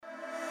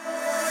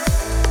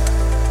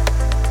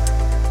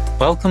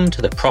Welcome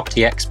to the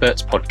Property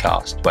Experts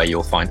Podcast, where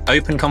you'll find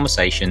open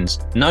conversations,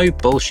 no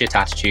bullshit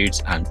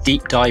attitudes, and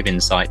deep dive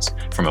insights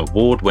from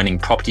award-winning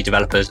property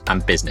developers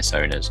and business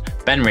owners,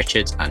 Ben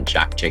Richards and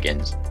Jack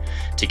Jiggins.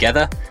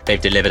 Together, they've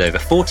delivered over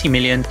 40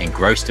 million in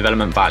gross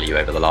development value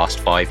over the last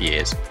 5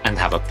 years and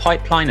have a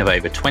pipeline of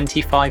over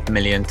 25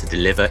 million to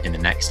deliver in the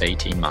next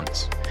 18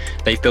 months.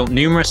 They've built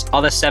numerous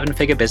other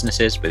seven-figure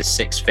businesses with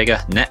six-figure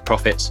net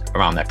profits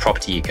around their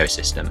property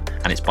ecosystem,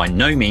 and it's by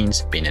no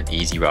means been an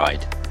easy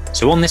ride.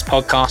 So on this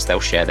podcast,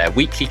 they'll share their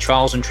weekly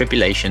trials and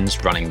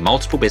tribulations running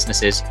multiple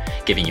businesses,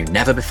 giving you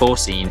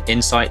never-before-seen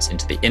insights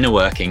into the inner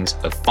workings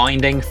of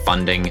finding,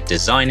 funding,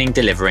 designing,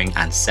 delivering,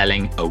 and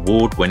selling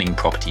award-winning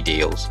property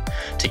deals,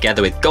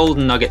 together with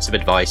golden nuggets of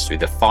advice through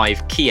the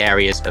 5 key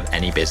areas of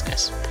any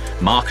business: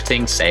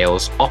 marketing,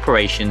 sales,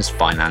 operations,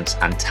 finance,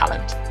 and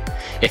talent.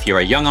 If you're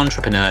a young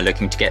entrepreneur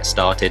looking to get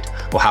started,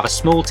 or have a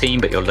small team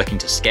but you're looking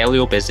to scale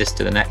your business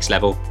to the next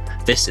level,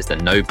 this is the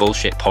No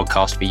Bullshit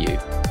podcast for you.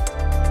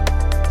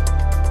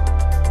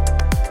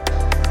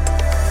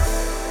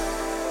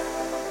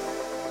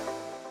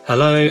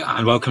 Hello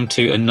and welcome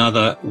to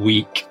another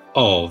week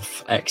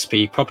of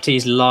XP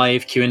Properties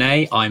live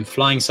Q&A. I'm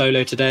flying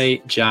solo today.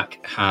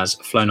 Jack has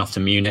flown off to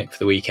Munich for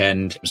the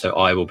weekend, so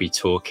I will be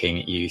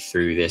talking you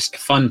through this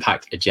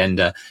fun-packed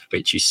agenda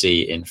which you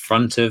see in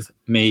front of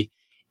me.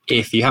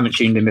 If you haven't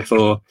tuned in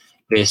before,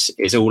 this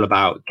is all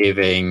about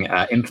giving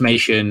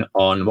information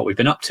on what we've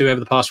been up to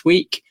over the past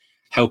week,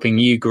 helping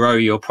you grow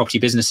your property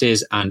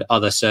businesses and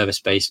other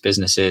service-based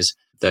businesses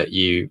that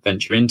you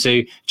venture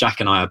into. Jack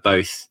and I are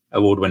both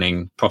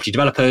award-winning property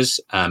developers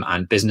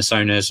and business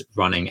owners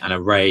running an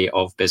array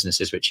of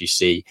businesses which you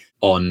see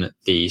on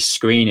the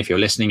screen if you're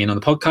listening in on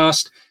the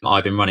podcast.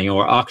 I've been running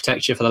Aura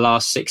Architecture for the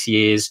last 6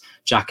 years.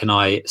 Jack and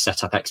I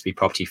set up XP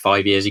Property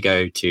 5 years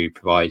ago to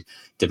provide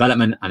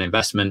development and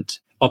investment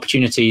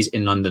opportunities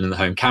in London and the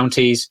home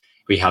counties.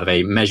 We have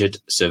a measured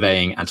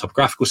surveying and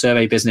topographical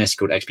survey business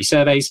called XP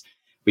Surveys.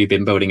 We've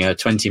been building a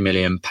 £20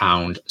 million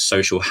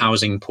social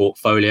housing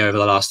portfolio over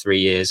the last 3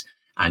 years,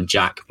 and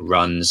Jack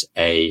runs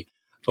a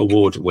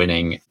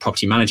award-winning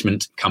property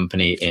management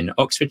company in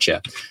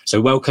Oxfordshire. So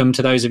welcome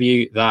to those of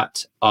you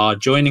that are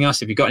joining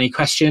us. If you've got any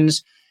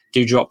questions,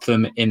 do drop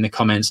them in the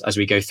comments as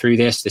we go through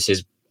this. This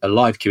is a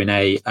live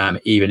Q&A.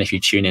 Even if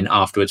you tune in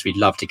afterwards, we'd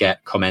love to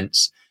get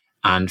comments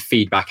and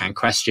feedback and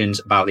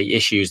questions about the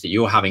issues that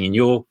you're having in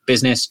your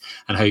business,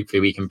 and hopefully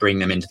we can bring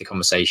them into the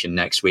conversation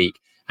next week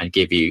and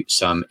give you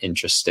some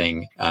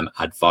interesting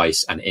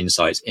advice and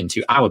insights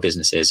into our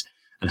businesses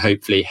and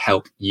hopefully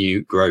help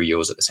you grow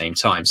yours at the same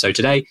time. So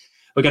today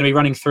we're going to be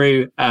running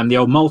through the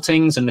old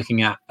maltings and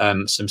looking at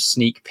some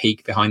sneak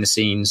peek behind the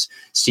scenes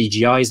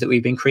CGIs that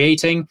we've been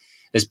creating.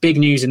 There's big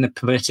news in the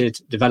permitted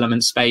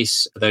development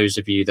space. Those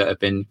of you that have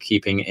been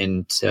keeping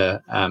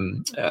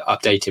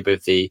updated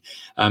with the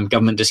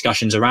government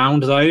discussions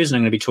around those, and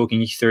I'm going to be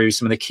talking you through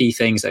some of the key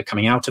things that are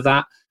coming out of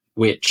that,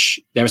 which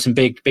there are some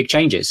big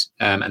changes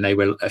and they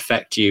will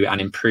affect you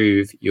and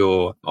improve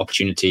your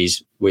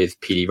opportunities with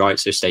PD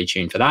rights. So stay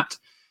tuned for that.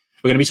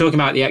 We're going to be talking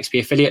about the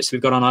XP affiliates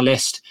we've got on our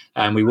list.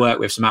 We work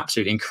with some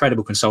absolutely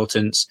incredible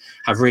consultants,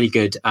 have really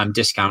good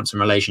discounts and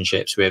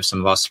relationships with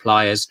some of our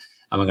suppliers.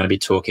 And we're going to be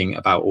talking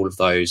about all of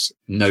those.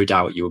 No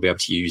doubt you will be able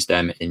to use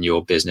them in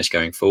your business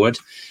going forward.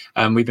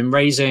 We've been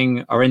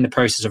are in the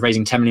process of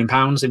raising £10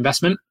 million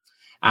investment,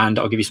 and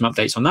I'll give you some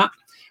updates on that.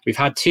 We've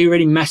had 2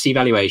 really messy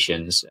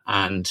valuations,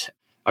 and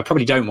I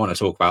probably don't want to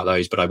talk about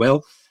those, but I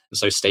will.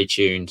 So stay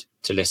tuned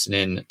to listen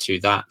in to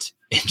that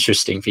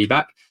interesting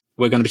feedback.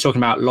 We're going to be talking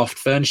about Loft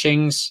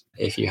Furnishings.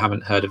 If you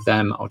haven't heard of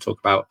them, I'll talk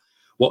about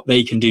what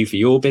they can do for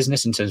your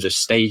business in terms of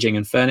staging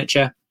and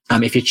furniture.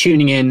 If you're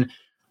tuning in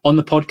on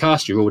the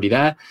podcast, you're already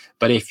there.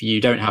 But if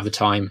you don't have the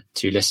time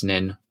to listen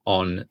in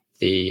on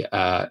the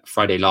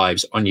Friday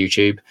lives on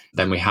YouTube,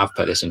 then we have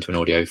put this into an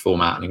audio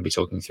format. And I'm going to be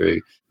talking through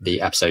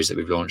the episodes that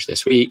we've launched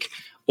this week.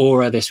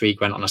 Aura this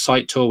week went on a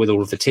site tour with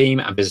all of the team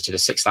and visited a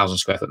 6,000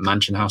 square foot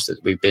mansion house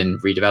that we've been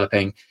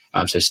redeveloping.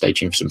 So stay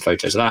tuned for some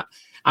photos of that.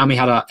 And we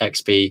had our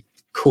XP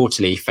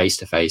quarterly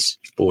face-to-face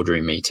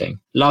boardroom meeting.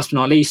 Last but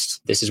not least,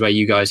 this is where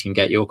you guys can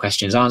get your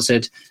questions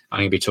answered. I'm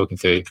going to be talking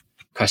through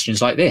questions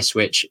like this,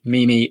 which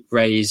Mimi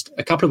raised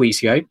a couple of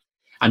weeks ago.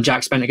 And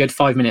Jack spent a good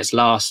 5 minutes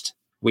last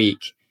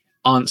week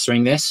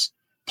answering this.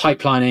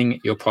 Pipelining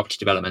your property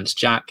developments.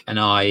 Jack and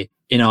I,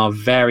 in our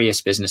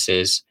various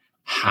businesses,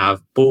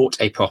 have bought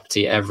a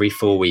property every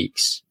 4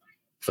 weeks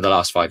for the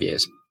last 5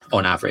 years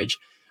on average,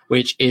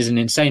 which is an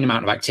insane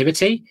amount of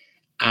activity.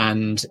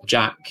 And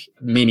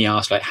Mimi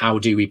asked, how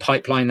do we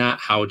pipeline that?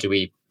 How do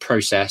we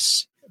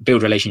process,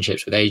 build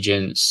relationships with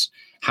agents?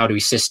 How do we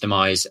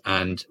systemize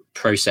and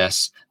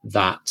process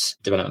that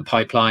development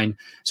pipeline?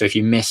 So if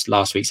you missed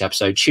last week's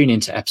episode, tune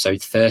into episode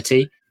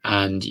 30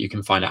 and you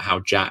can find out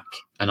how Jack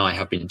and I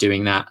have been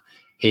doing that.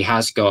 He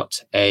has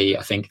got I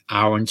think,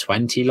 hour and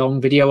 20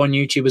 long video on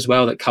YouTube as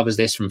well that covers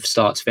this from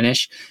start to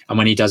finish. And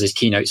when he does his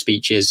keynote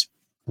speeches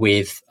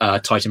with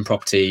Titan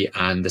Property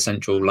and the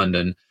Central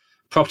London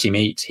Property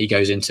Meet, he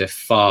goes into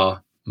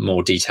far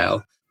more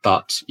detail,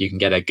 but you can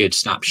get a good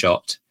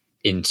snapshot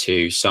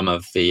into some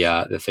of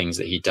the things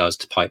that he does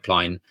to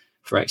pipeline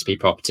for XP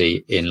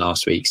Property in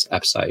last week's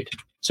episode.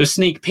 So a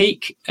sneak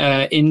peek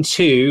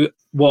into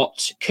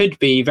what could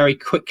be very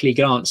quickly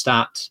glanced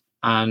at,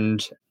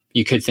 and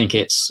you could think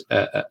it's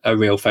a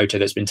real photo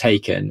that's been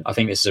taken. I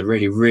think this is a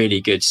really,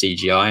 really good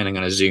CGI, and I'm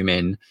going to zoom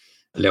in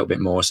a little bit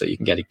more so you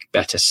can get a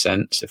better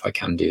sense if I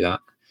can do that.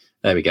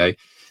 There we go.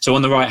 So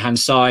on the right-hand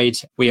side,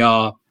 we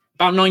are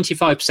about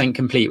 95%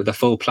 complete with a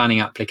full planning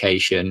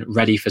application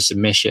ready for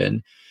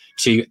submission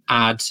to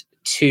add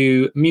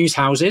 2 Muse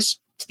houses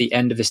to the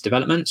end of this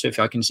development. So if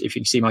you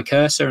can see my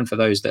cursor, and for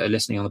those that are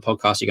listening on the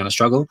podcast, you're going to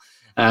struggle.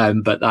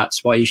 But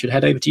that's why you should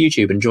head over to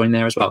YouTube and join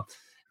there as well.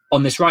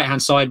 On this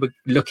right-hand side, we're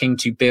looking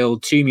to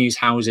build 2 Muse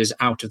houses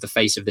out of the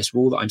face of this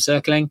wall that I'm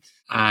circling.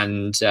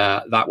 And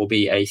that will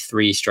be a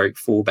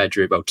 3/4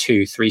 bedroom, well,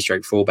 2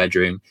 3/4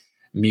 bedroom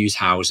Muse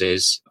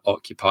houses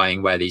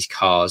occupying where these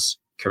cars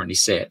currently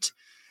sit.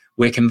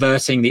 We're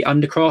converting the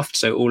undercroft,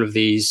 so all of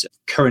these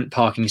current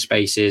parking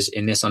spaces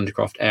in this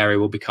undercroft area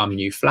will become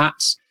new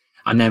flats.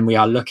 And then we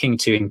are looking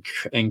to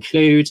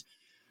include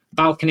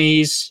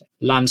balconies,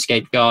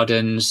 landscape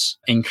gardens,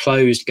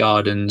 enclosed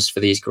gardens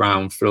for these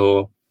ground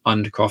floor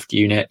undercroft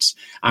units,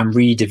 and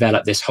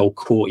redevelop this whole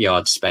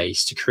courtyard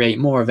space to create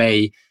more of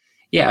a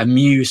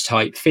Muse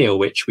type feel,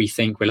 which we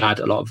think will add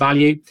a lot of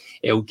value.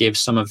 It will give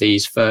some of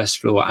these first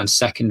floor and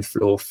second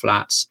floor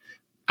flats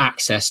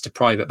access to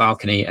private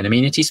balcony and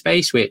amenity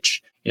space,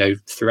 which,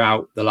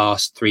 throughout the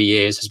last 3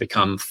 years has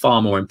become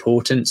far more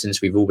important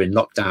since we've all been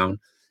locked down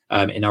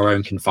in our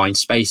own confined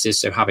spaces.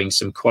 So having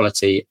some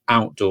quality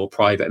outdoor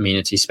private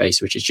amenity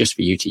space, which is just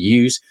for you to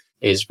use,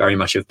 is very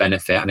much of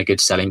benefit and a good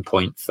selling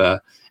point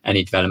for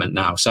any development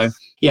now. So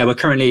we're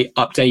currently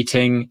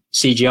updating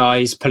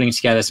CGIs, pulling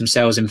together some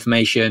sales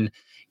information,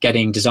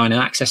 getting design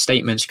and access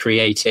statements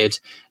created,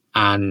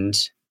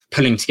 and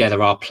pulling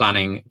together our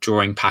planning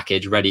drawing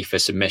package ready for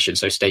submission.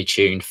 So stay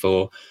tuned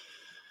for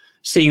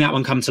seeing that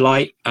one come to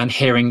light and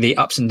hearing the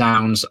ups and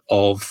downs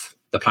of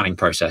the planning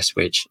process,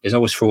 which is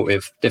always fraught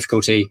with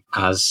difficulty,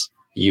 as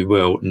you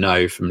will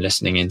know from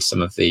listening in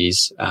some of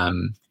these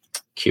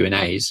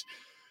Q&As.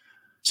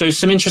 So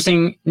some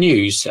interesting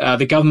news.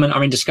 The government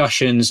are in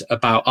discussions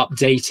about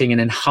updating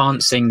and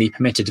enhancing the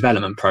permitted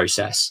development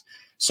process.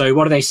 So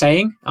what are they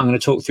saying? I'm going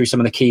to talk through some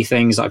of the key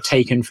things I've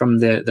taken from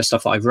the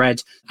stuff that I've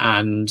read,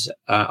 and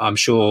I'm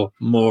sure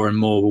more and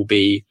more will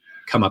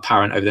become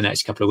apparent over the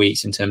next couple of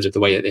weeks in terms of the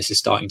way that this is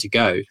starting to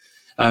go.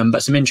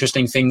 But some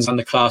interesting things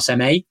under Class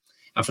MA.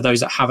 And for those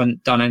that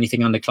haven't done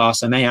anything under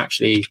Class MA,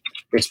 actually,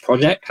 this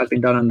project has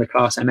been done under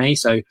Class MA.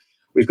 So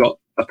we've got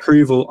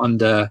approval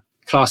under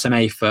Class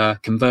MA for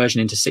conversion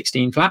into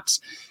 16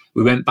 flats.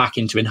 We went back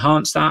into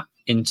enhance that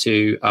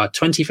into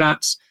 20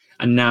 flats.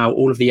 And now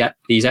all of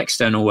these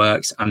external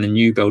works and the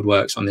new build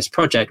works on this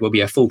project will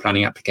be a full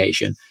planning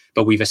application.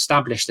 But we've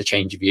established the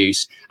change of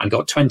use and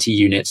got 20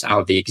 units out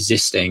of the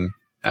existing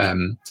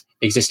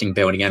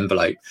building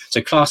envelope.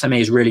 So Class MA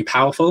is really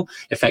powerful.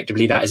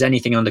 Effectively, that is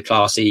anything under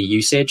Class E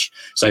usage.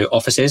 So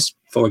offices,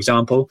 for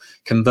example,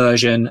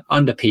 conversion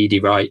under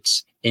PD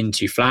rights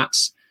into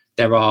flats.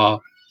 There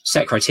are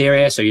set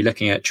criteria. So you're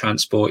looking at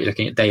transport, you're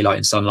looking at daylight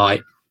and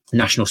sunlight,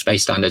 national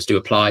space standards do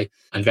apply,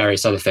 and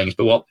various other things.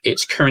 But what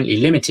it's currently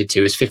limited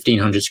to is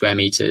 1,500 square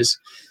meters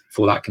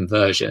for that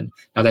conversion.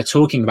 Now they're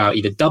talking about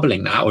either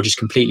doubling that or just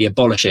completely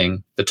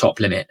abolishing the top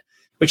limit,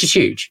 which is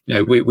huge.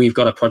 We've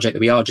got a project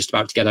that we are just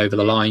about to get over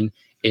the line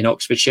in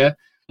Oxfordshire,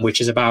 which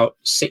is about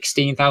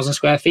 16,000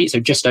 square feet. So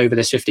just over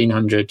this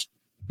 1,500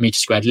 meter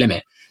squared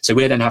limit. So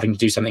we're then having to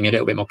do something a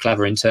little bit more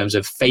clever in terms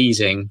of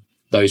phasing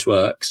those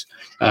works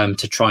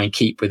to try and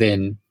keep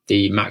within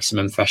the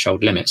maximum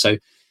threshold limit. So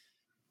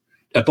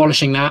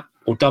abolishing that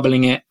or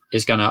doubling it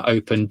is going to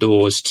open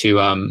doors to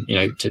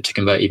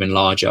convert even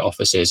larger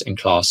offices and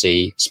Class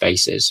E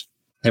spaces.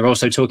 They're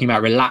also talking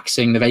about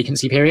relaxing the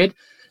vacancy period.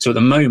 So at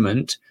the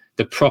moment,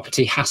 the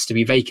property has to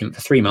be vacant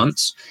for 3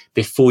 months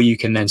before you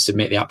can then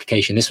submit the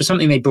application. This was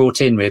something they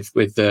brought in with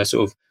the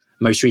sort of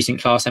most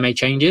recent Class MA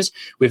changes.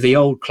 With the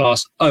old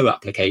Class O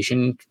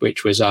application,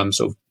 which was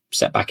sort of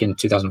set back in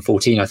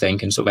 2014, I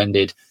think, and sort of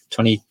ended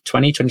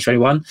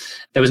 2021,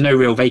 there was no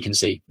real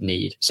vacancy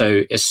need.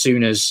 So as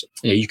soon as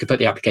you could put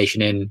the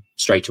application in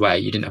straight away,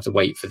 you didn't have to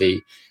wait for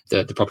the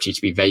property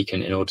to be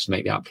vacant in order to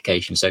make the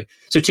application. So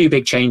 2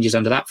 big changes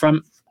under that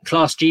front.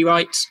 Class G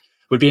rights.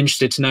 Would be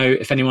interested to know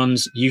if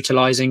anyone's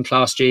utilising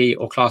Class G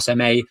or Class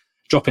MA.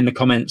 Drop in the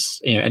comments,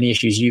 any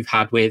issues you've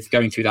had with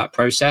going through that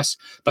process.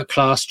 But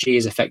Class G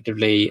is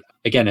effectively,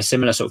 again, a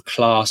similar sort of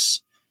Class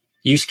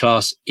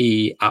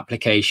E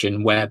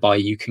application whereby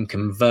you can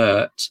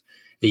convert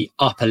the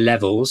upper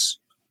levels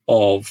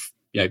of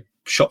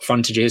shop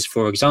frontages,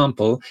 for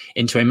example,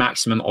 into a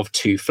maximum of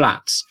 2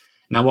 flats.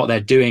 Now, what they're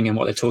doing and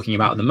what they're talking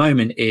about at the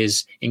moment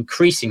is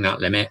increasing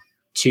that limit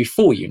to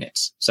 4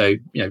 units. So,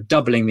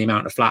 doubling the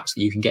amount of flats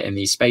that you can get in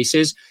these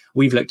spaces.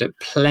 We've looked at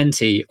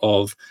plenty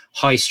of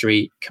high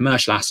street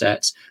commercial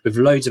assets with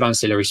loads of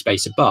ancillary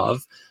space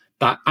above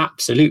that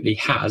absolutely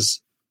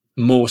has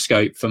more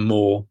scope for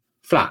more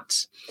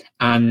flats.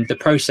 And the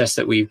process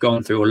that we've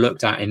gone through or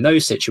looked at in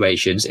those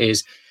situations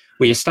is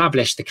we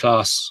establish the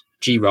Class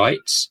G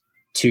rights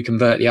to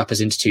convert the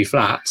uppers into 2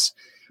 flats,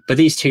 but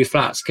these 2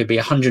 flats could be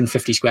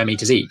 150 square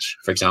meters each,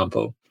 for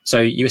example. So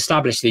you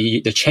establish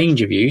the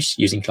change of use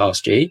using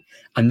Class G,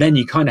 and then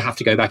you kind of have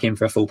to go back in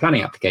for a full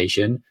planning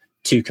application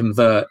to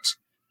convert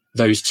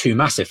those 2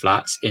 massive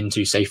flats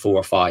into, say, 4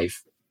 or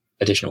 5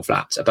 additional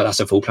flats. But that's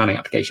a full planning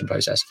application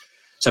process.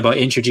 So by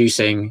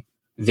introducing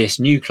this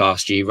new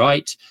Class G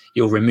right,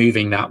 you're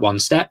removing that one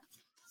step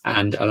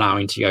and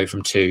allowing to go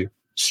from 2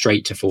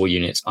 straight to 4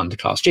 units under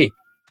Class G.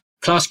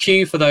 Class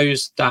Q, for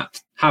those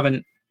that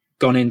haven't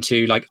gone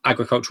into like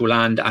agricultural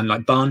land and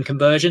like barn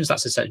conversions,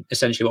 that's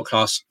essentially what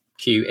Class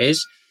Q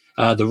is,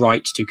 the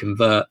right to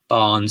convert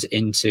barns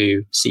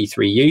into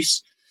C3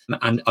 use.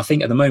 And I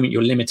think at the moment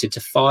you're limited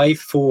to 4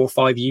 or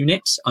 5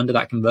 units under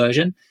that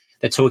conversion.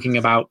 They're talking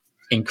about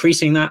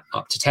increasing that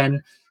up to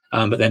 10,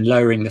 but then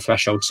lowering the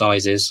threshold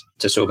sizes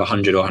to sort of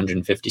 100 or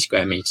 150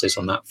 square meters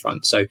on that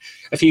front. So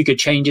a few good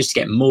changes to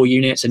get more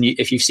units. And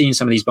if you've seen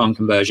some of these barn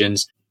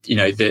conversions, you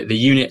know, the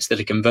units that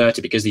are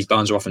converted, because these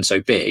barns are often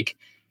so big,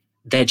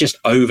 they're just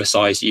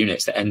oversized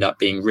units that end up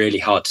being really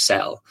hard to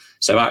sell.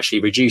 So actually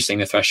reducing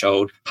the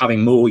threshold,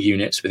 having more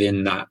units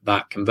within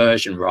that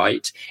conversion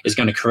right is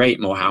going to create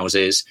more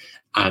houses,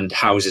 and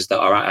houses that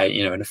are at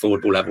an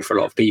affordable level for a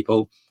lot of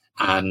people,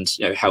 and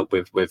help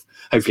with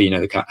hopefully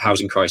the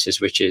housing crisis,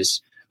 which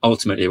is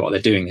ultimately what they're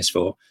doing this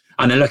for.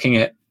 And they're looking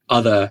at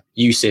other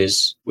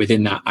uses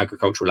within that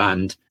agricultural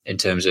land in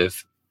terms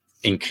of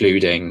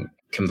including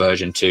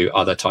conversion to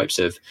other types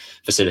of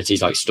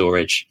facilities like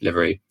storage,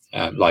 livery,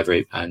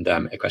 and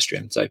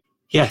equestrian. So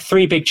yeah,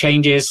 3 big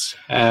changes.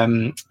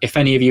 If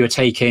any of you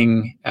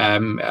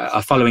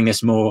are following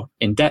this more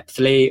in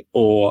depthly,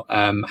 or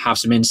have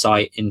some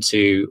insight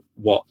into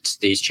what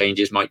these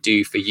changes might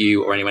do for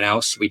you or anyone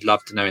else, we'd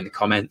love to know in the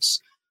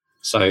comments.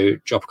 So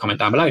drop a comment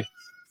down below.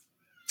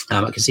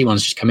 I can see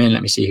one's just come in.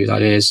 Let me see who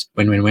that is.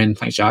 Win.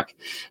 Thanks, Jack.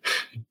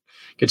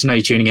 Good to know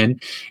you're tuning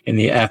in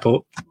the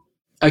airport.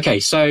 Okay,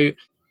 so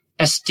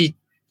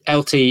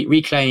SDLT,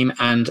 Reclaim,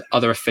 and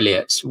other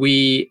affiliates.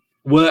 We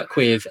work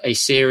with a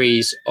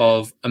series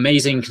of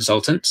amazing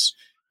consultants,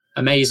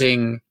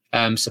 amazing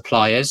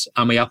suppliers,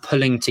 and we are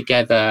pulling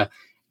together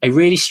a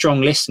really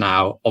strong list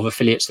now of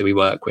affiliates that we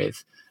work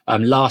with.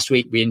 Last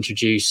week, we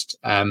introduced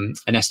an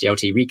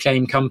SDLT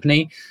Reclaim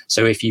company.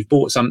 So if you've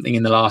bought something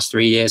in the last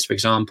 3 years, for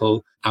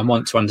example, and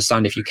want to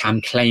understand if you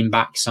can claim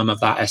back some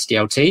of that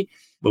SDLT,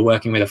 we're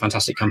working with a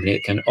fantastic company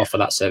that can offer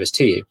that service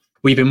to you.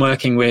 We've been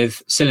working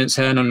with Silence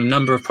Hearn on a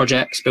number of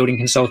projects, building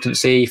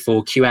consultancy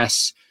for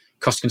QS,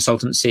 cost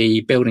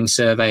consultancy, building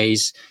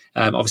surveys,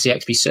 obviously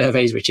XP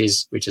Surveys, which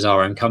is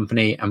our own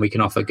company, and we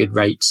can offer good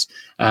rates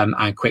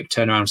and quick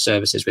turnaround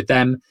services with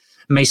them.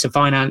 Mesa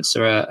Finance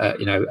are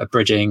a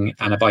bridging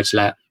and a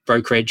buy-to-let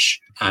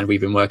brokerage, and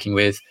we've been working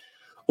with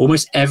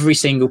almost every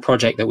single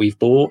project that we've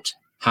bought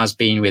has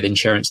been with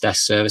Insurance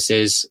Desk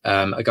Services.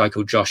 A guy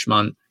called Josh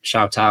Munt,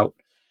 shout out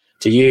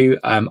to you.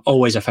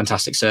 Always a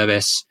fantastic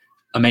service,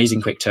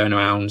 amazing quick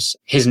turnarounds.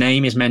 His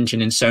name is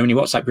mentioned in so many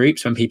WhatsApp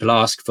groups when people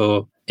ask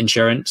for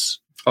insurance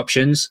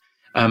options,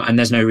 and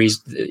there's no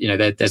reason,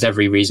 there's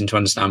every reason to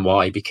understand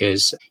why,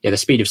 because the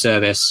speed of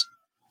service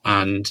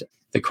and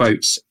the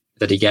quotes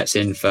that he gets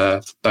in for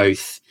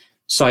both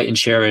site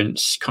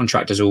insurance,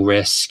 contractors all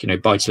risk,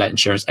 buy-to-let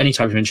insurance, any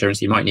type of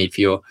insurance you might need for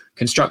your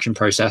construction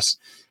process.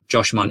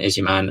 Josh Munt is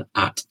your man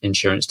at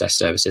Insurance Desk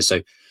Services.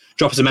 So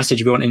drop us a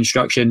message if you want an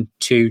introduction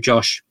to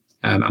Josh,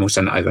 and we'll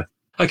send that over.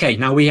 Okay,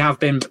 now we have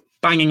been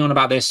banging on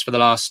about this for the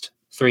last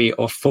 3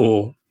 or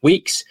 4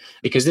 weeks,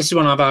 because this is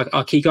one of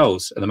our key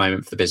goals at the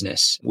moment for the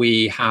business.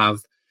 We have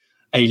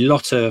a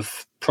lot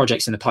of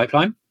projects in the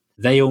pipeline.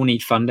 They all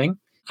need funding.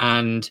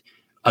 And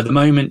at the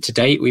moment, to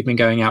date, we've been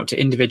going out to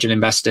individual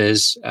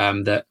investors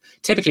that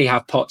typically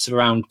have pots of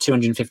around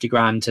 250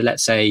 grand to,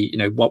 let's say,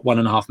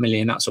 1.5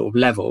 million, that sort of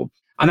level.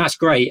 And that's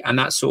great. And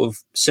that's sort of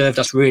served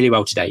us really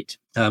well to date.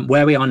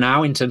 Where we are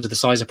now in terms of the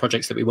size of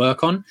projects that we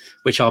work on,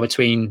 which are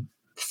between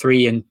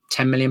 3 and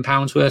 10 million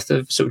pounds worth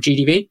of sort of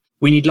GDV,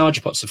 we need larger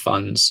pots of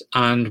funds,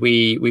 and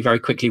we very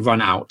quickly run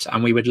out.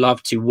 And we would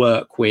love to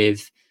work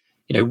with,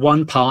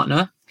 one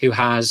partner who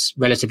has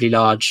relatively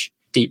large,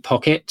 deep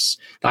pockets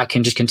that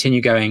can just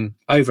continue going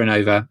over and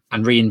over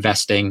and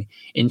reinvesting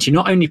into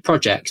not only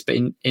projects, but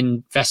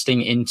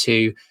investing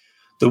into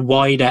the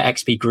wider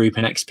XP group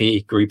and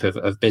XP group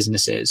of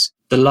businesses.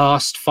 The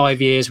last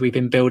 5 years, we've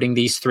been building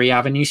these 3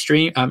 revenue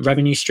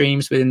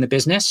streams within the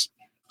business,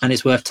 and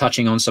it's worth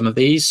touching on some of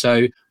these.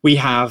 So we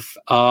have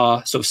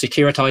our sort of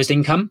securitized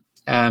income.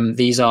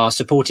 These are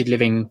supported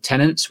living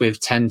tenants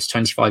with 10 to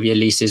 25 year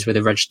leases with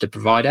a registered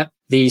provider.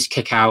 These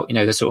kick out,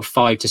 the sort of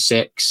 5 to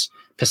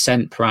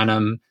 6% per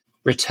annum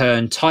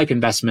return type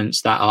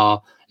investments that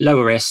are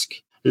lower risk,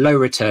 low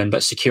return,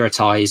 but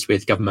securitized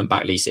with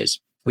government-backed leases.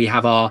 We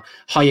have our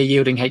higher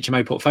yielding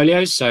HMO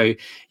portfolios. So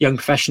young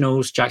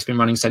professionals, Jack's been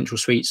running Central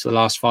Suites for the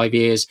last 5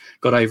 years,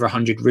 got over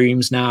 100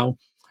 rooms now.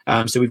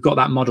 So we've got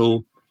that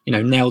model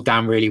nailed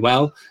down really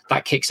well,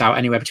 that kicks out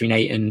anywhere between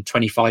 8 and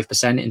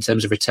 25% in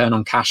terms of return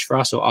on cash for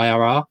us, or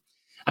IRR.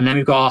 And then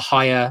we've got our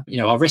higher,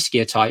 our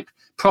riskier type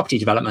property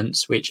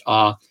developments, which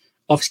are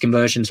office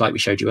conversions, like we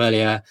showed you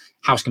earlier,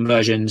 house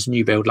conversions,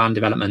 new build land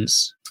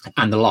developments,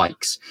 and the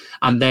likes.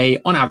 And they,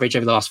 on average,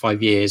 over the last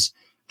 5 years,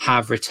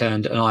 have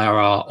returned an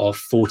IRR of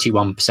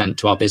 41%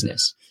 to our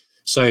business.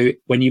 So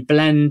when you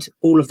blend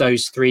all of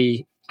those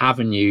three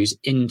avenues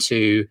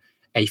into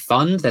a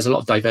fund, there's a lot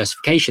of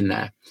diversification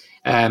there.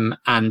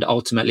 And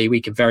ultimately,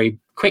 we could very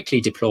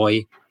quickly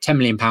deploy £10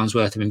 million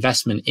worth of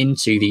investment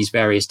into these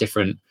various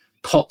different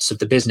pots of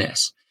the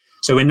business.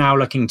 So we're now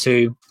looking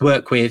to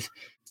work with,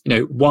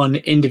 one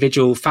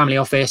individual family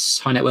office,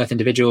 high net worth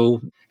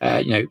individual,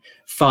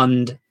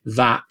 fund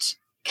that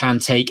can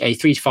take a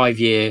 3 to 5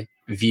 year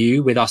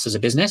view with us as a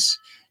business,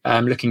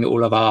 looking at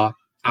all of our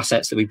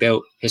assets that we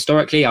built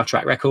historically, our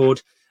track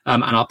record,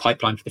 and our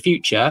pipeline for the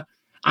future,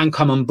 and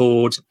come on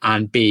board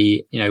and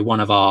be, one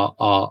of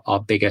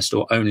our biggest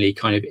or only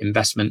kind of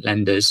investment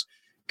lenders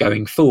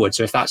going forward.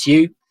 So if that's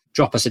you,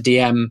 drop us a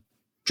DM,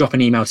 drop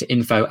an email to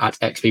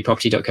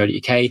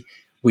info@xpproperty.co.uk.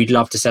 We'd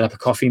love to set up a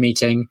coffee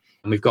meeting,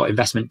 and we've got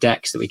investment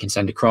decks that we can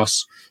send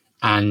across.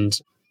 And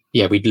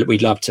yeah,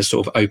 we'd love to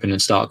sort of open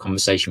and start a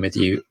conversation with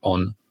you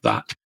on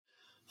that.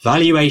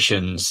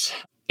 Valuations.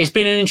 It's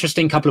been an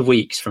interesting couple of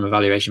weeks from a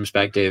valuation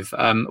perspective.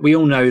 We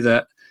all know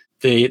that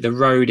the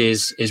road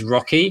is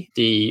rocky.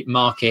 The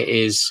market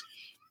is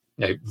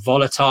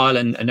volatile,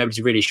 and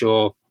nobody's really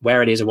sure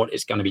where it is or what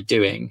it's going to be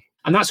doing.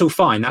 And that's all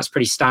fine. That's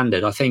pretty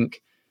standard. I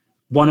think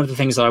one of the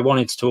things that I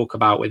wanted to talk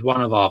about with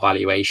one of our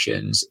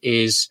valuations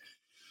is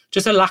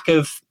just a lack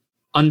of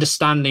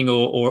understanding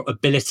or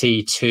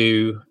ability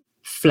to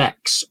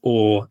flex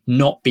or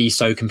not be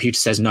so computer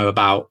says no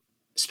about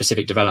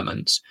specific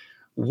developments.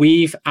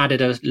 We've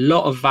added a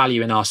lot of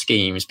value in our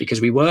schemes because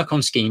we work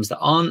on schemes that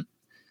aren't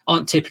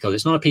typical.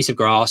 It's not a piece of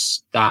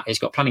grass that it's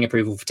got planning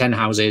approval for 10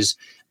 houses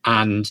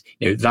and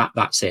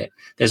that's it.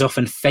 There's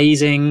often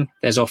phasing,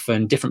 there's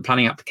often different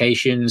planning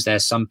applications,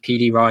 there's some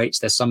PD rights,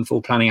 there's some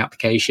full planning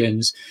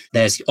applications,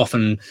 there's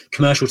often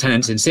commercial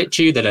tenants in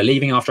situ that are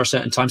leaving after a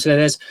certain time.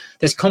 So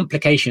there's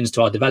complications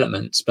to our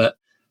developments, but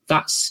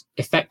that's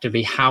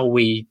effectively how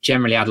we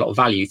generally add a lot of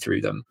value through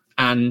them.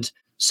 And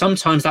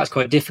sometimes that's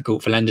quite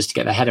difficult for lenders to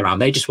get their head around.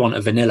 They just want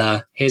a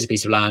vanilla, here's a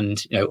piece of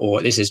land,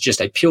 or this is just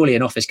purely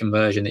an office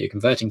conversion that you're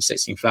converting to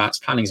 16 flats,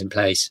 planning's in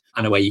place,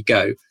 and away you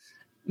go.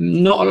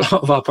 Not a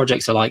lot of our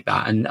projects are like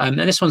that. And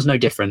this one's no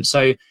different.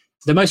 So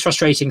the most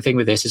frustrating thing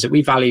with this is that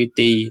we valued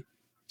the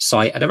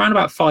site at around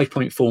about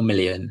 5.4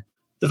 million.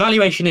 The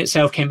valuation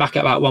itself came back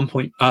at about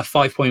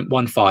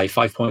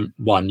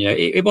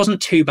 5.1. It wasn't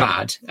too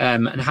bad.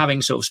 And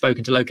having sort of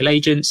spoken to local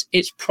agents,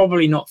 it's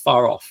probably not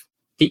far off.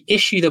 The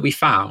issue that we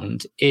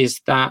found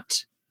is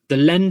that the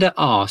lender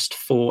asked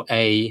for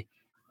a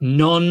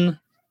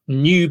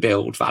non-new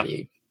build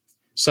value.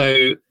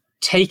 So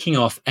taking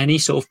off any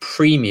sort of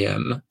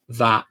premium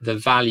that the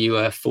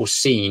valuer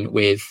foreseen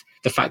with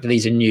the fact that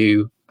these are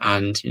new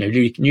and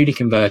newly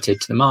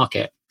converted to the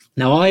market.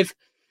 Now,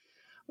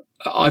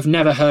 I've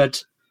never heard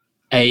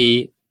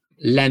a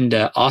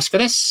lender ask for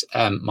this.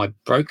 My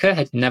broker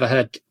had never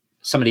heard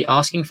somebody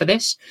asking for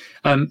this.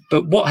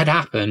 But what had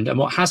happened and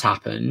what has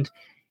happened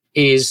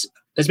is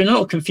there's been a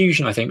lot of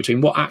confusion, I think,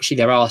 between what actually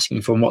they're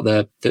asking for and what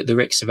the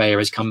RIC surveyor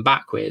has come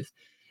back with.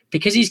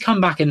 Because he's come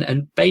back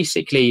and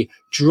basically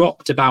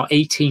dropped about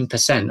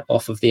 18%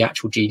 off of the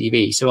actual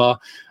GDV. So our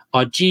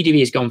GDV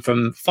has gone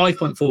from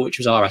 5.4, which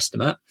was our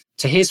estimate,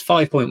 to his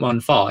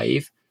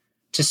 5.15,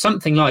 to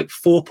something like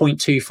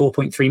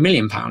 4.3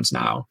 million pounds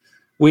now,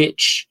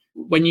 which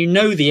when you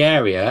know the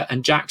area,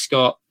 and Jack's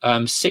got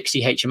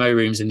 60 HMO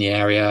rooms in the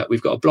area,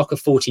 we've got a block of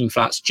 14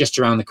 flats just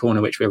around the corner,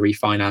 which we're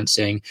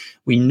refinancing.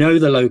 We know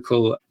the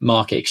local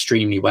market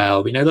extremely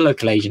well. We know the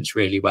local agents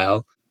really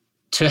well.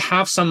 To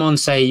have someone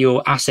say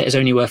your asset is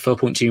only worth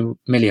 4.2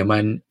 million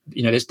when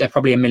they're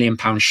probably £1 million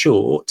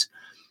short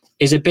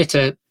is a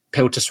bitter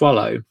pill to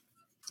swallow,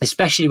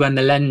 especially when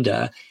the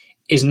lender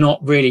is not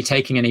really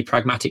taking any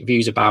pragmatic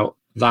views about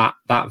that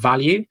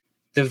value.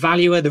 The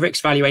valuer, the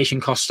RICS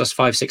valuation costs us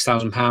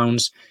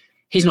 £5,000-6,000.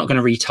 He's not going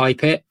to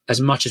retype it as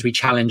much as we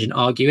challenge and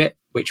argue it,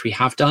 which we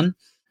have done.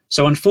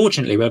 So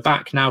unfortunately, we're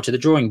back now to the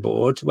drawing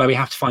board where we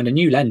have to find a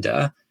new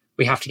lender.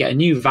 We have to get a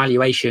new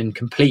valuation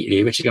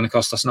completely, which is going to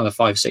cost us another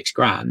 5-6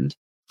 grand.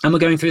 And we're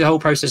going through the whole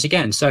process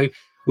again. So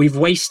we've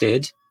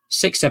wasted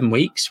 6-7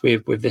 weeks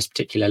with this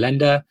particular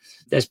lender.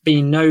 There's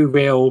been no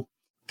real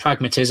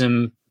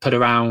pragmatism put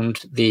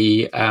around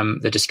the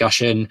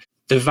discussion.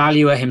 The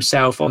valuer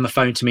himself on the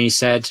phone to me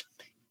said,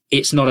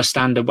 it's not a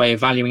standard way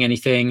of valuing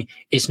anything.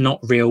 It's not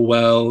real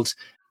world,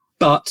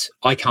 but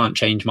I can't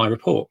change my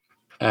report.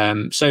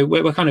 So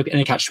we're kind of in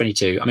a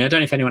catch-22. I mean, I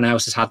don't know if anyone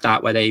else has had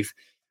that where they've,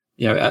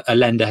 a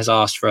lender has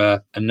asked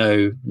for a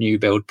no new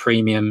build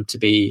premium to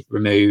be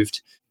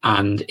removed.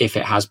 And if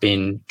it has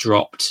been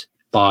dropped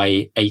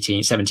by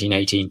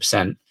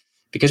 18%,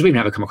 because we've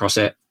never come across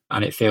it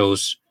and it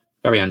feels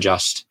very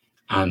unjust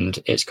and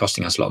it's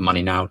costing us a lot of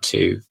money now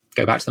to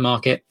go back to the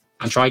market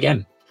and try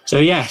again. So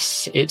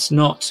yes, it's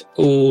not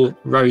all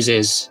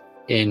roses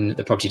in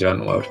the property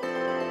development world.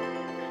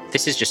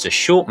 This is just a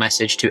short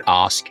message to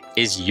ask,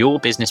 is your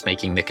business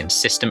making the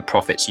consistent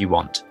profits you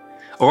want?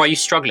 Or are you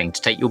struggling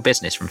to take your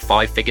business from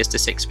 5 figures to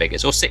 6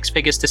 figures or 6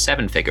 figures to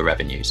 7-figure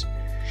revenues?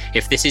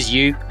 If this is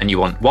you and you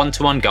want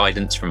one-to-one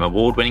guidance from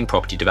award-winning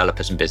property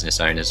developers and business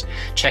owners,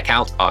 check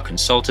out our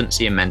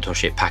consultancy and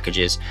mentorship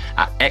packages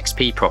at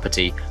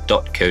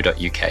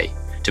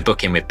xpproperty.co.uk to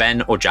book in with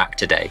Ben or Jack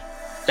today.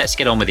 Let's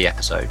get on with the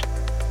episode.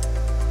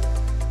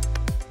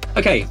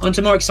 Okay, on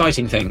to more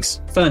exciting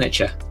things.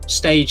 Furniture,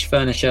 stage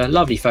furniture,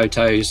 lovely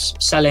photos,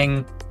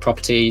 selling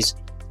properties.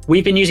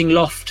 We've been using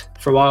Loft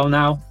for a while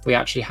now. We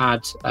actually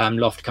had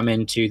Loft come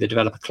into the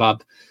developer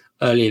club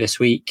earlier this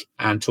week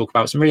and talk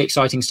about some really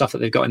exciting stuff that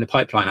they've got in the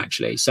pipeline,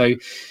 actually. So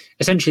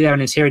essentially, they're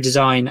an interior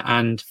design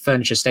and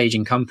furniture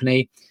staging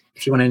company.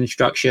 If you want an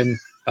introduction,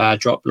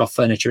 drop Loft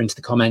Furniture into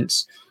the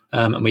comments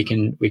and we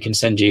can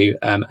send you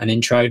an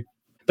intro.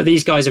 But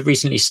these guys have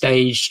recently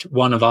staged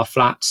one of our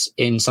flats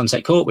in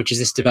Sunset Court, which is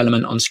this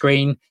development on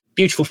screen.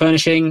 Beautiful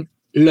furnishing,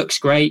 looks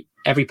great.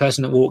 Every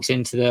person that walks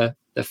into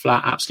the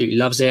flat absolutely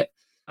loves it.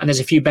 And there's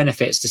a few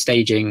benefits to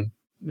staging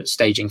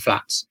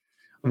flats.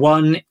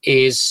 One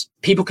is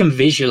people can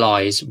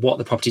visualize what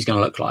the property is going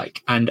to look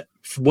like. And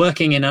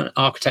working in an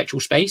architectural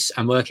space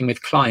and working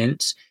with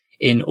clients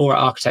in Aura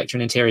Architecture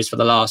and Interiors for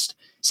the last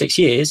 6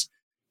 years,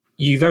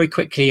 you very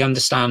quickly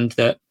understand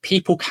that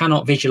people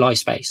cannot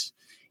visualize space.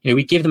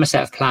 We give them a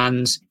set of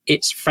plans.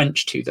 It's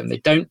French to them.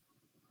 They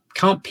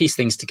can't piece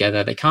things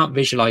together. They can't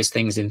visualize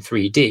things in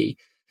 3D.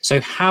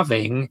 So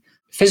having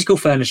physical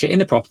furniture in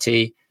the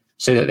property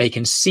so that they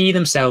can see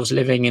themselves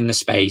living in the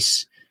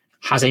space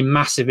has a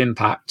massive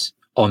impact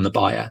on the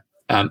buyer.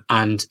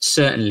 And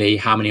certainly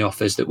how many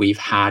offers that we've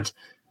had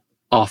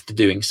after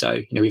doing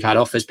so. We've had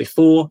offers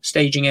before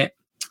staging it,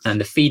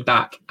 and the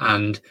feedback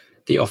and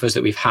the offers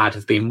that we've had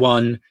have been,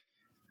 one,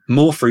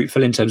 more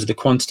fruitful in terms of the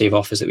quantity of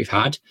offers that we've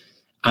had,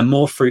 and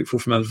more fruitful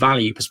from a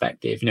value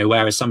perspective.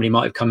 Whereas somebody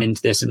might have come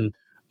into this and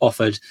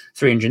offered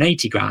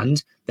 380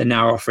 grand, they're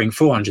now offering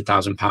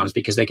 400,000 pounds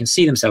because they can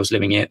see themselves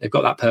living it. They've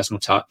got that personal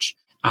touch,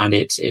 and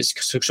it's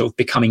sort of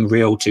becoming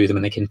real to them,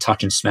 and they can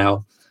touch and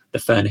smell the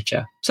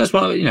furniture. So that's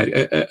one,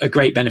 a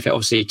great benefit,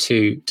 obviously,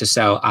 to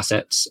sell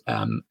assets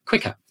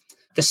quicker.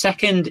 The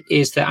second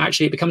is that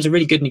actually it becomes a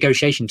really good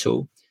negotiation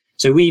tool.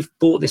 So we've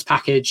bought this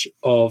package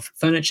of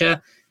furniture.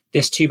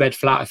 This 2-bed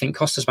flat, I think,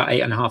 cost us about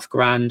 8.5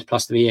 grand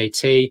plus the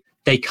VAT.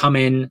 They come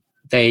in,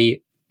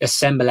 they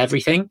assemble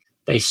everything,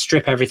 they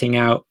strip everything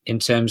out in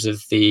terms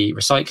of the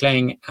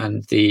recycling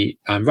and the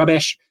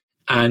rubbish,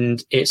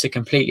 and it's a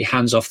completely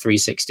hands-off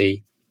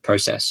 360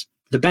 process.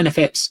 The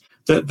benefits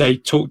that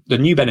the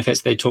new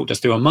benefits they talked us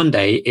through on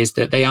Monday is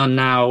that they are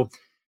now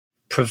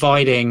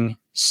providing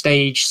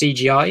stage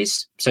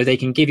CGIs, so they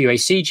can give you a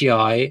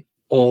CGI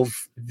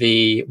of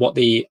what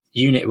the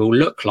unit will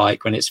look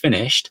like when it's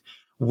finished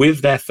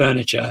with their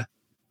furniture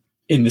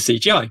in the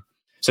CGI.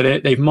 So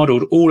they've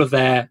modeled all of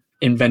their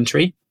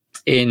inventory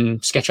in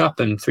SketchUp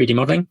and 3D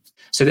modeling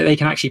so that they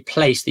can actually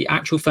place the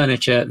actual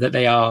furniture that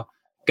they are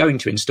going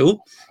to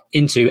install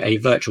into a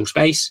virtual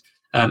space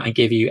and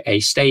give you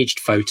a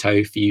staged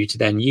photo for you to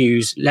then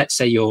use. Let's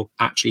say you're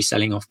actually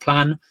selling off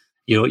plan,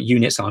 your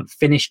units aren't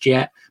finished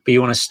yet, but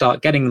you want to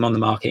start getting them on the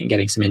market and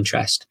getting some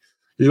interest.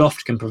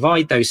 Loft can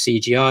provide those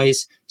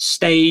CGIs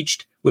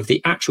staged with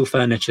the actual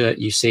furniture that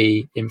you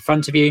see in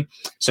front of you,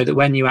 so that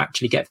when you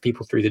actually get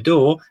people through the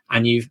door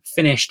and you've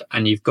finished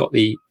and you've got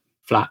the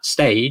flat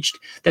staged,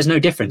 there's no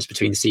difference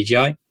between the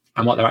CGI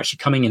and what they're actually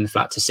coming in the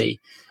flat to see,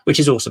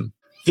 which is awesome.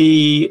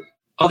 The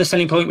other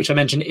selling point, which I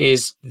mentioned,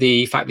 is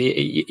the fact that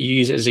you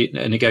use it as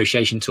a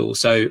negotiation tool.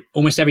 So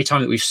almost every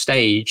time that we've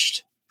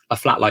staged a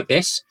flat like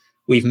this,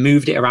 we've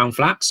moved it around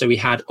flat. So we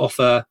had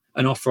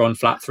an offer on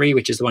flat 3,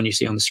 which is the one you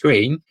see on the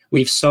screen.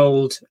 We've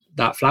sold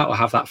that flat or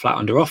have that flat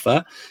under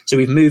offer. So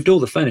we've moved all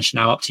the furniture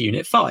now up to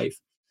unit 5.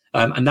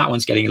 And that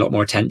one's getting a lot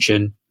more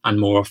attention and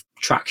more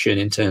traction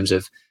in terms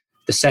of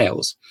the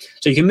sales.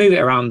 So you can move it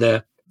around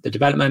the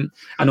development.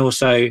 And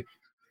also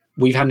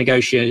we've had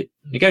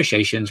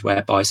negotiations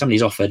whereby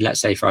somebody's offered, let's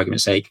say for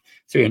argument's sake,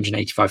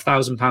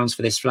 £385,000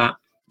 for this flat.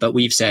 But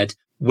we've said,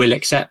 we'll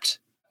accept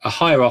a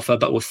higher offer,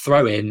 but we'll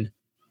throw in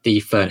the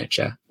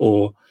furniture,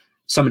 or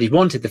somebody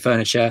wanted the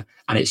furniture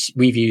and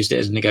we've used it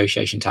as a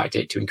negotiation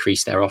tactic to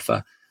increase their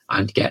offer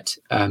and get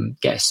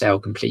a sale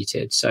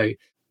completed. So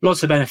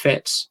lots of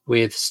benefits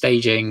with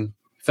staging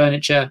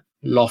furniture.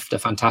 Loft are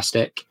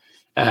fantastic.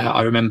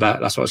 I remember,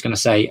 that's what I was going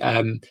to say.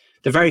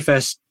 The very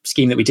first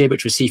scheme that we did,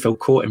 which was Seafield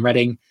Court in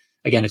Reading,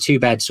 again, a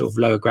 2-bed sort of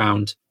lower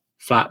ground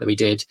flat that we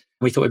did.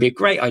 We thought it'd be a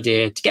great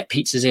idea to get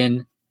pizzas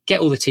in, get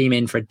all the team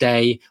in for a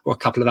day or a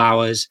couple of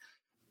hours,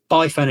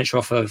 buy furniture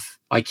off of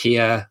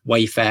IKEA,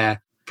 Wayfair,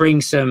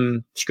 bring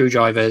some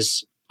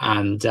screwdrivers,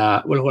 and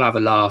we'll all have a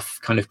laugh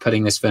kind of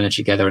putting this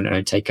furniture together, and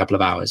it'll take a couple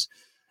of hours.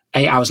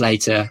 8 hours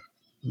later,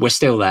 we're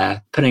still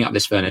there putting up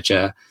this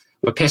furniture.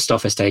 We're pissed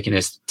off it's taken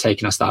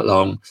us that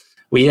long.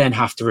 We then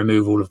have to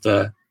remove all of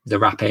the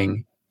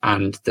wrapping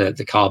and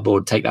the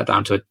cardboard, take that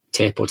down to a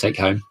tip or take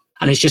home.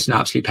 And it's just an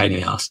absolute pain in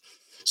the ass.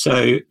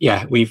 So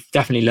yeah, we've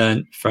definitely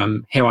learned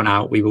from here on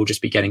out, we will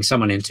just be getting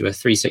someone into a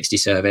 360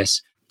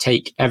 service,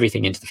 take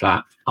everything into the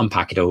flat,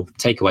 unpack it all,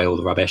 take away all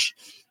the rubbish,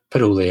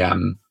 put all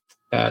the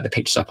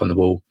pictures up on the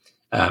wall,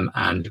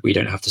 and we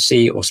don't have to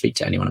see or speak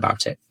to anyone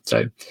about it.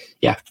 So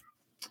yeah,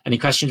 any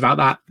questions about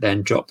that,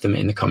 then drop them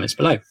in the comments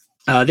below.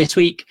 This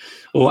week,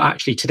 or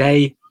actually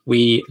today,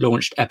 we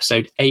launched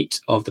episode 8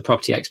 of the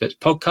Property Experts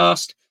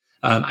podcast,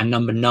 and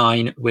number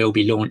 9 will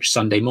be launched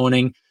Sunday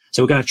morning.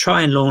 So we're going to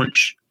try and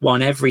launch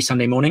one every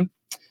Sunday morning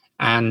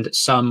and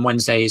some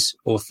Wednesdays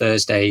or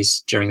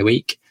Thursdays during the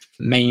week.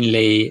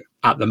 Mainly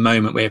at the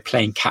moment, we're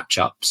playing catch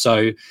up.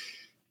 So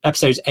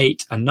episodes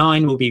 8 and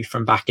 9 will be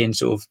from back in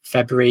sort of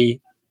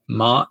February,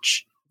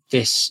 March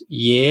this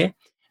year,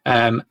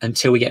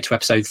 until we get to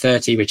episode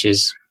 30, which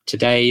is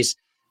today's.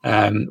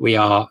 We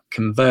are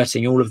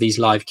converting all of these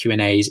live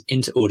Q&As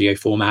into audio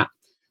format.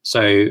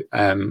 So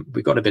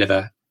we've got a bit of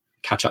a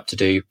catch up to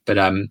do. But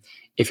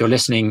if you're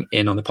listening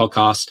in on the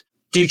podcast,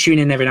 do tune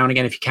in every now and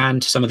again if you can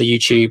to some of the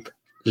YouTube,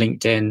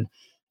 LinkedIn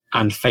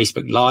and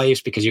Facebook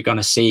lives, because you're going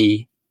to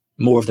see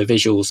more of the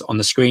visuals on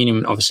the screen.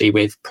 And obviously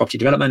with property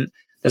development,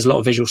 there's a lot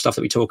of visual stuff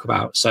that we talk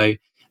about. So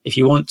if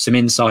you want some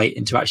insight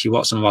into actually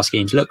what some of our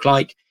schemes look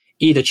like,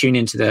 either tune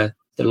into the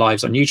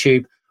lives on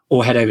YouTube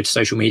or head over to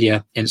social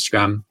media,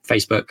 Instagram,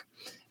 Facebook,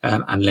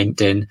 and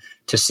LinkedIn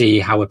to see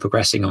how we're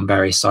progressing on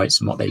various sites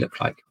and what they look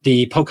like.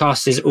 The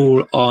podcast is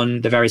all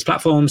on the various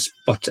platforms,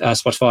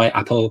 Spotify,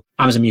 Apple,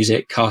 Amazon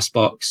Music,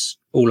 Castbox,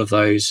 all of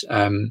those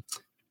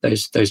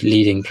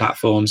leading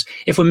platforms.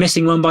 If we're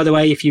missing one, by the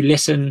way, if you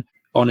listen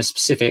on a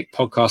specific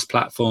podcast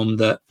platform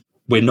that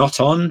we're not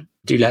on,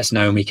 do let us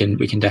know and we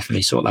can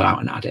definitely sort that out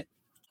and add it.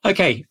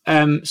 Okay,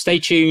 stay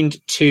tuned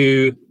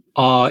to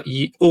our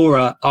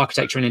Aura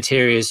Architecture and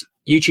Interiors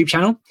YouTube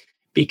channel,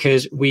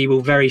 because we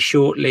will very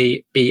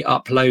shortly be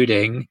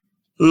uploading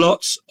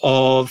lots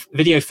of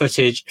video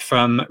footage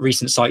from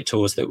recent site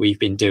tours that we've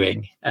been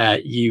doing.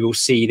 You will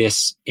see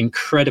this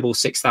incredible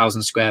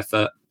 6,000 square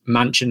foot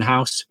mansion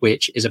house,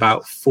 which is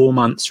about 4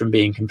 months from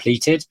being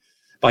completed.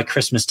 By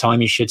Christmas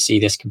time, you should see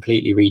this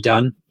completely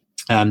redone.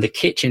 The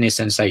kitchen is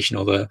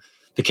sensational. The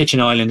kitchen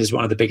island is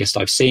one of the biggest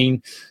I've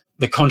seen.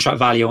 The contract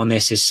value on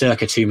this is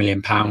circa £2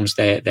 million.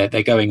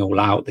 They're going all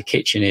out. The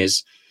kitchen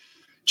is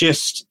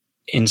just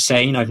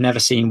insane. I've never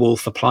seen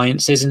Wolf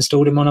appliances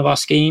installed in one of our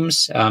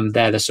schemes.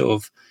 They're the sort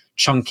of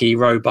chunky,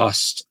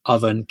 robust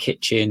oven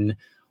kitchen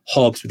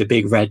hobs with the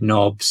big red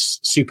knobs,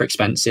 super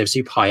expensive,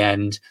 super high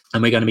end.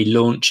 And we're going to be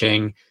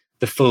launching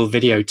the full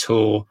video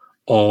tour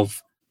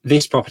of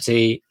this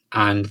property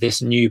and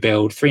this new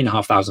build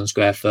 3,500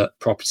 square foot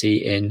property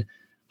in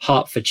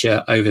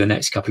Hertfordshire over the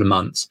next couple of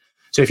months.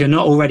 So if you're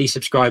not already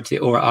subscribed to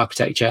the Aura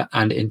Architecture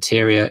and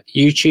Interior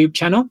YouTube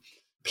channel,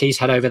 please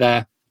head over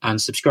there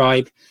and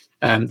subscribe.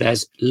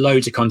 There's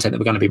loads of content that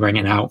we're going to be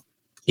bringing out.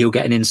 You'll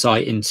get an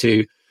insight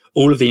into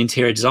all of the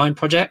interior design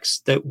projects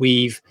that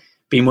we've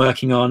been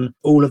working on,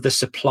 all of the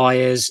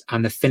suppliers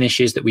and the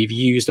finishes that we've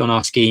used on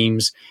our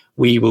schemes.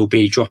 We will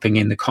be dropping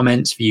in the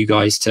comments for you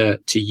guys to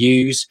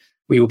use.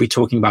 We will be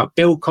talking about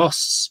build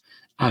costs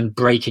and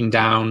breaking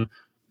down,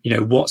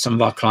 what some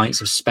of our clients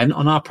have spent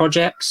on our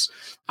projects.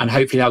 And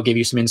hopefully that'll give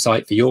you some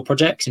insight for your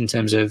projects in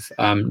terms of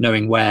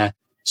knowing where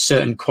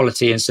certain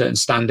quality and certain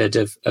standard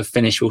of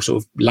finish will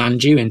sort of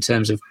land you in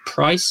terms of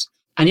price.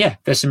 And yeah,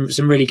 there's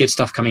some really good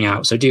stuff coming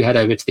out. So do head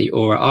over to the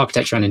Aura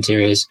Architecture and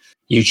Interiors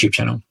YouTube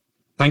channel.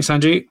 Thanks,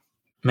 Andrew.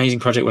 Amazing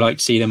project. We'd like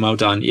to see them. Well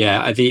done.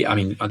 Yeah,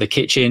 the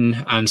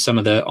kitchen and some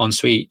of the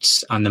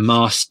en-suites and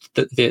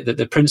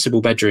the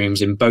principal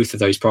bedrooms in both of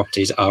those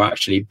properties are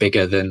actually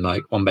bigger than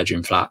like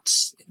 1-bedroom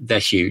flats. They're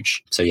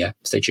huge. So yeah,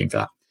 stay tuned for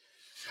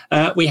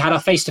that. We had our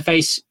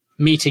face-to-face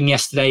meeting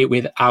yesterday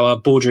with our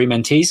boardroom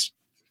mentees.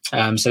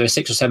 So there's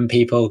 6 or 7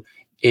 people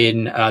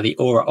in the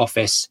Aura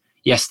office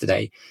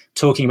yesterday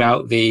talking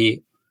about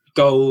the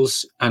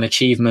goals and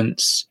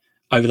achievements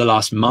over the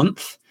last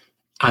month,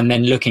 and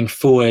then looking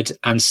forward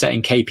and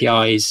setting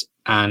KPIs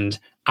and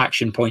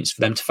action points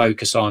for them to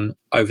focus on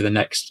over the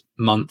next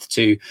month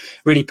to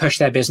really push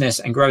their business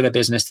and grow their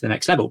business to the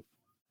next level.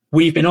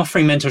 We've been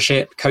offering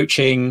mentorship,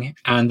 coaching,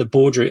 and the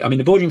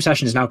boardroom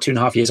session is now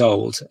 2.5 years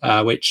old,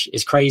 which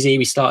is crazy.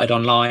 We started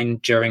online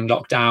during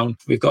lockdown.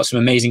 We've got some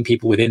amazing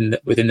people within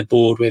the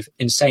board with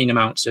insane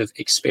amounts of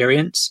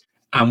experience,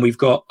 and we've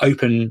got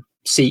open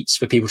seats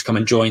for people to come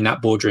and join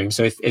that boardroom.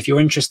 So if you're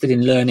interested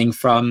in learning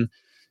from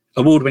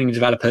award-winning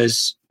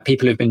developers,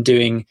 people who've been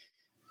doing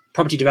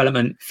property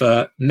development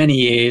for many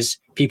years,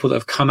 people that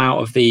have come out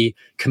of the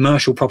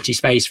commercial property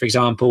space, for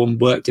example, and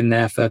worked in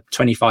there for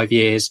 25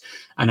 years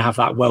and have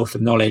that wealth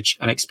of knowledge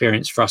and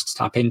experience for us to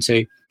tap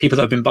into. People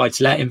that have been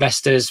buy-to-let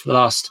investors for the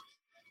last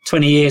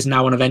 20 years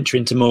now want to venture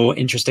into more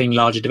interesting,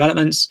 larger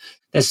developments.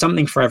 There's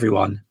something for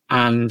everyone.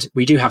 And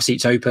we do have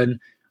seats open.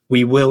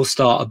 We will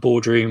start a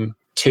boardroom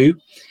 2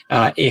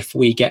 if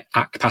we get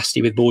at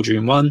capacity with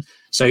boardroom 1.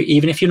 So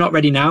even if you're not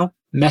ready now,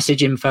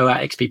 message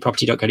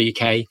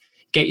info@xpproperty.co.uk,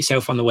 get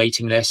yourself on the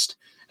waiting list.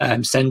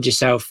 Send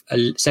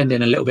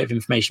in a little bit of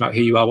information about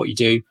who you are, what you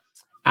do,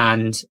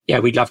 And yeah,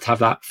 we'd love to have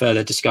that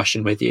further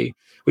discussion with you.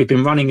 We've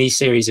been running these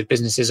series of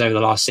businesses over the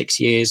last 6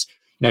 years.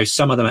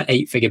 Some of them are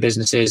 8-figure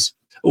businesses.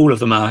 All of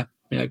them are,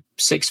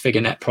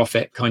 6-figure net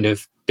profit kind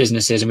of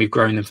businesses. And we've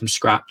grown them from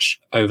scratch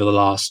over the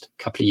last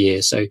couple of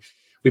years. So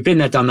we've been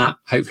there, done that.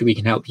 Hopefully we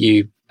can help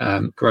you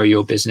grow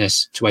your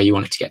business to where you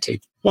want it to get to.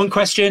 One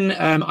question,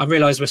 I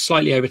realize we're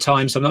slightly over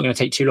time, so I'm not going to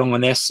take too long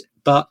on this,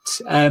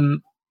 but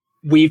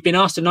we've been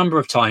asked a number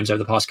of times over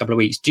the past couple of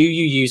weeks, do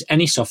you use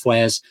any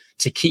softwares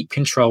to keep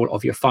control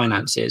of your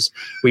finances?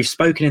 We've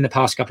spoken in the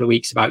past couple of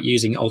weeks about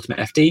using Ultimate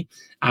FD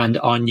and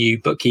our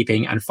new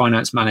bookkeeping and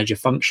finance manager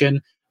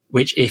function,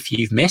 which if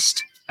you've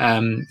missed,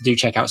 do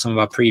check out some of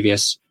our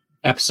previous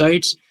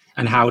episodes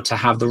and how to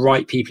have the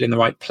right people in the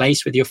right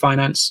place with your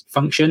finance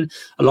function.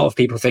 A lot of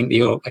people think that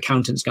your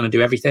accountant's going to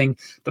do everything,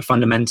 but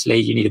fundamentally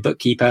you need a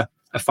bookkeeper,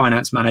 a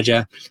finance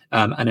manager,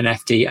 and an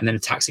FD, and then a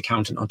tax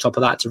accountant on top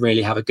of that to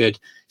really have a good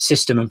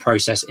system and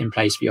process in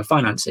place for your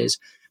finances.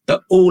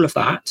 But all of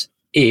that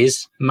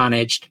is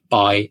managed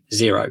by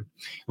Xero,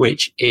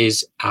 which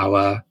is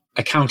our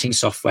accounting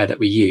software that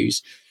we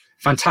use.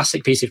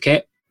 Fantastic piece of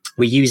kit.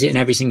 We use it in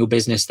every single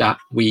business that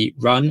we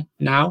run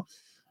now.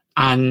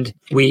 And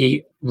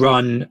we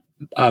run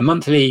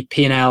monthly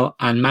P&L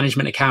and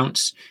management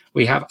accounts.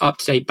 We have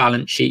up-to-date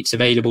balance sheets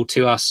available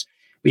to us.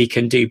 We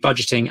can do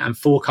budgeting and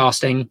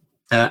forecasting.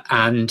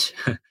 And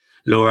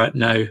Laura,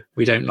 no,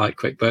 we don't like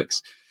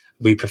QuickBooks.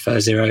 We prefer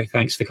Xero.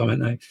 Thanks for the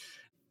comment, though.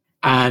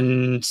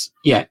 And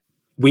yeah,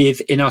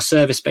 in our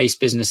service-based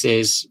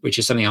businesses, which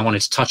is something I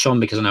wanted to touch on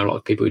because I know a lot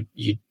of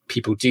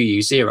people do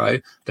use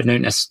Xero, but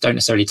don't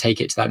necessarily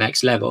take it to that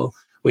next level,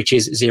 which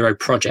is Xero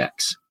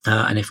Projects.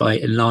 And if I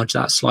enlarge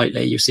that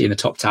slightly, you'll see in the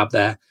top tab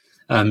there,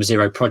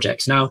 Xero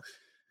Projects. Now,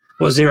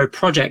 what Xero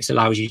Projects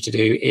allows you to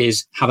do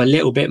is have a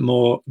little bit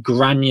more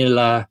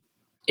granular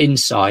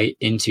insight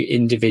into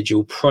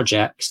individual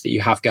projects that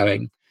you have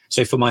going.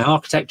 So for my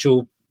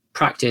architectural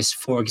practice,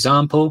 for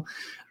example,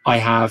 I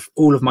have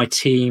all of my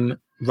team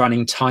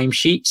running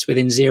timesheets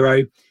within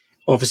Xero.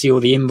 Obviously, all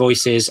the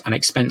invoices and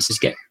expenses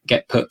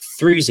get put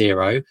through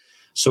Xero.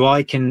 So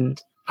I can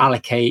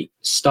allocate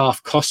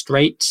staff cost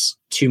rates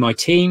to my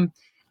team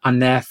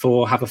and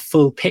therefore have a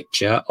full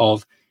picture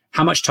of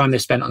how much time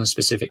they've spent on a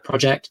specific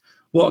project,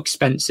 what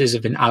expenses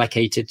have been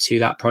allocated to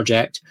that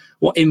project,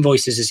 what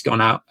invoices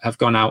have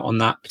gone out on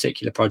that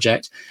particular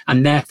project,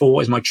 and therefore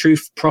what is my true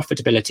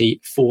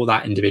profitability for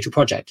that individual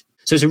project.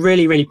 So it's a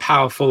really, really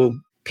powerful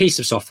piece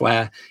of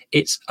software.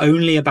 It's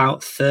only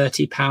about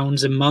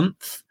 £30 a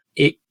month.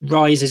 It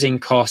rises in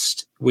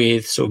cost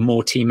with sort of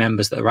more team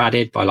members that are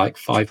added by like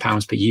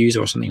 £5 per user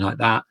or something like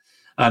that.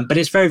 But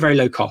it's very, very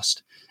low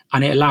cost.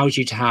 And it allows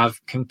you to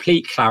have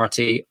complete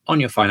clarity on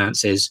your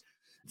finances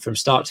from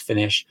start to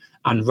finish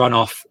and run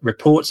off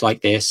reports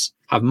like this,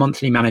 have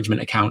monthly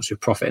management accounts with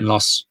profit and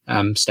loss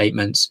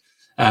statements,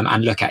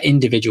 and look at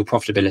individual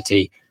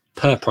profitability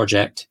per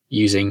project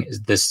using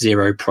the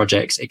Xero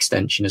Projects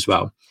extension as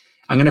well.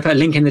 I'm going to put a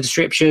link in the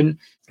description.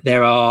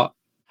 I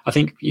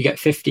think you get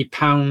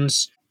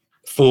 £50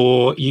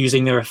 for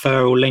using the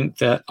referral link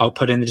that I'll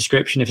put in the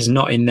description. If it's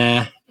not in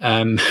there,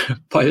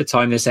 by the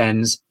time this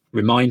ends,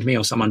 remind me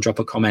or someone drop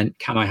a comment,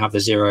 can I have the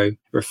Xero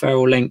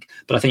referral link?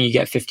 But I think you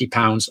get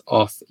 £50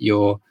 off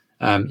your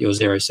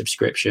Xero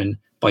subscription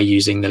by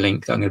using the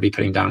link that I'm going to be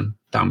putting down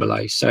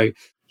below. So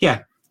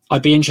yeah,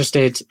 I'd be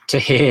interested to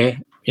hear,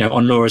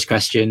 on Laura's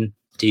question,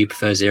 do you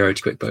prefer Xero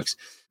to QuickBooks?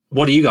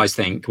 What do you guys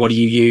think? What do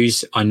you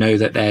use? I know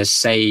that there's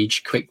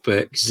Sage,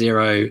 QuickBooks,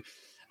 Xero,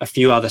 a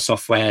few other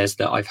softwares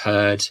that I've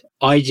heard.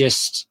 I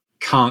just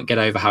can't get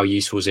over how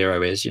useful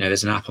Xero is.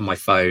 There's an app on my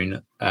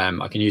phone.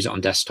 I can use it on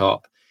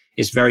desktop.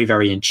 It's very,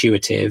 very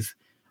intuitive.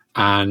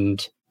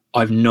 And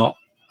I've not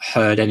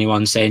heard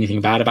anyone say anything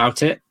bad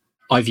about it.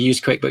 I've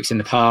used QuickBooks in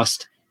the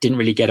past, didn't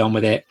really get on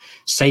with it.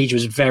 Sage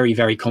was very,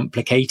 very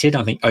complicated.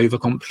 I think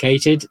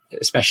overcomplicated,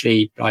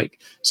 especially like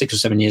 6 or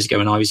 7 years ago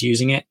when I was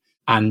using it,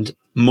 and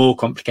more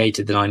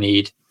complicated than I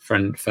need for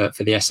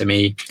the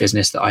SME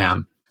business that I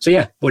am. So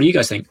yeah, what do you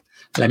guys think?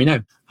 Let me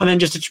know. And then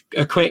just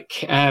a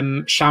quick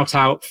shout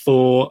out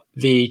for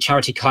the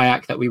charity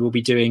kayak that we will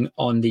be doing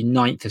on the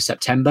 9th of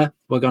September.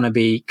 We're going to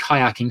be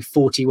kayaking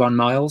 41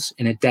 miles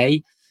in a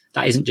day.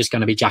 That isn't just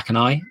going to be Jack and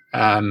I.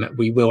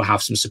 We will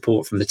have some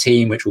support from the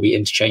team, which will be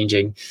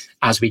interchanging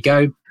as we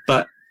go.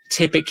 But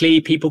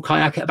typically people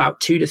kayak at about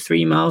 2 to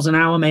 3 miles an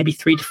hour, maybe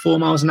 3 to 4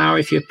 miles an hour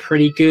if you're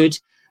pretty good.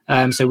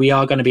 So we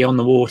are going to be on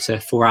the water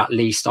for at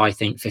least, I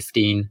think,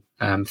 15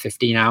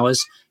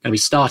 hours. Going to be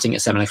starting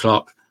at 7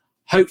 o'clock.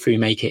 Hopefully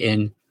make it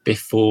in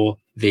before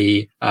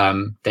the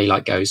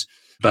daylight goes.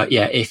 But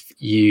yeah, if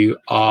you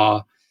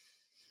are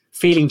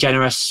feeling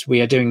generous,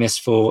 we are doing this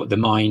for the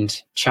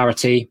Mind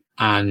charity.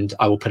 And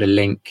I will put a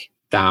link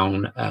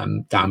down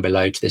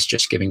below to this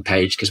Just Giving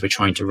page because we're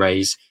trying to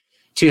raise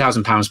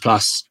 £2,000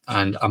 plus,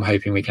 and I'm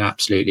hoping we can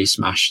absolutely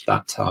smash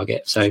that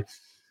target. So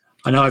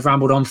I know I've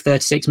rambled on for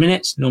 36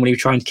 minutes. Normally we're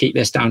trying to keep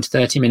this down to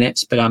 30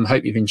 minutes, but I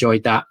hope you've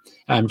enjoyed that.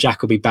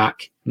 Jack will be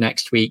back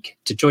next week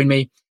to join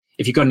me.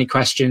 If you've got any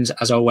questions,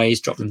 as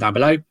always, drop them down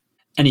below.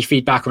 any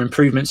feedback or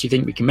improvements you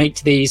think we can make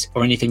to these,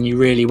 or anything you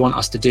really want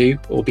us to do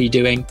or be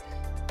doing,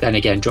 then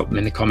again, drop them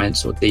in the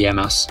comments or DM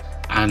us.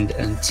 And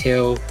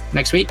until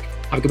next week,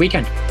 have a good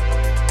weekend.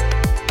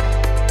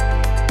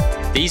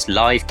 These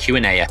live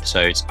Q&A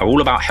episodes are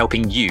all about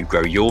helping you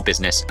grow your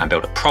business and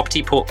build a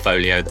property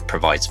portfolio that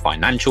provides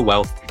financial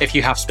wealth. If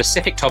you have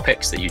specific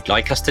topics that you'd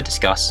like us to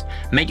discuss,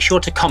 make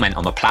sure to comment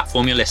on the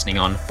platform you're listening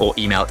on or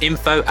email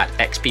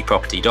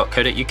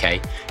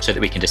info@xpproperty.co.uk so that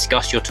we can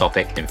discuss your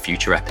topic in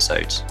future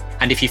episodes.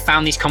 And if you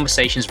found these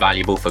conversations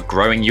valuable for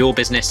growing your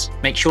business,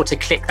 make sure to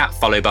click that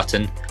follow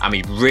button, and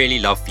we'd really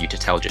love for you to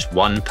tell just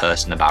one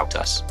person about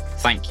us.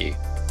 Thank you.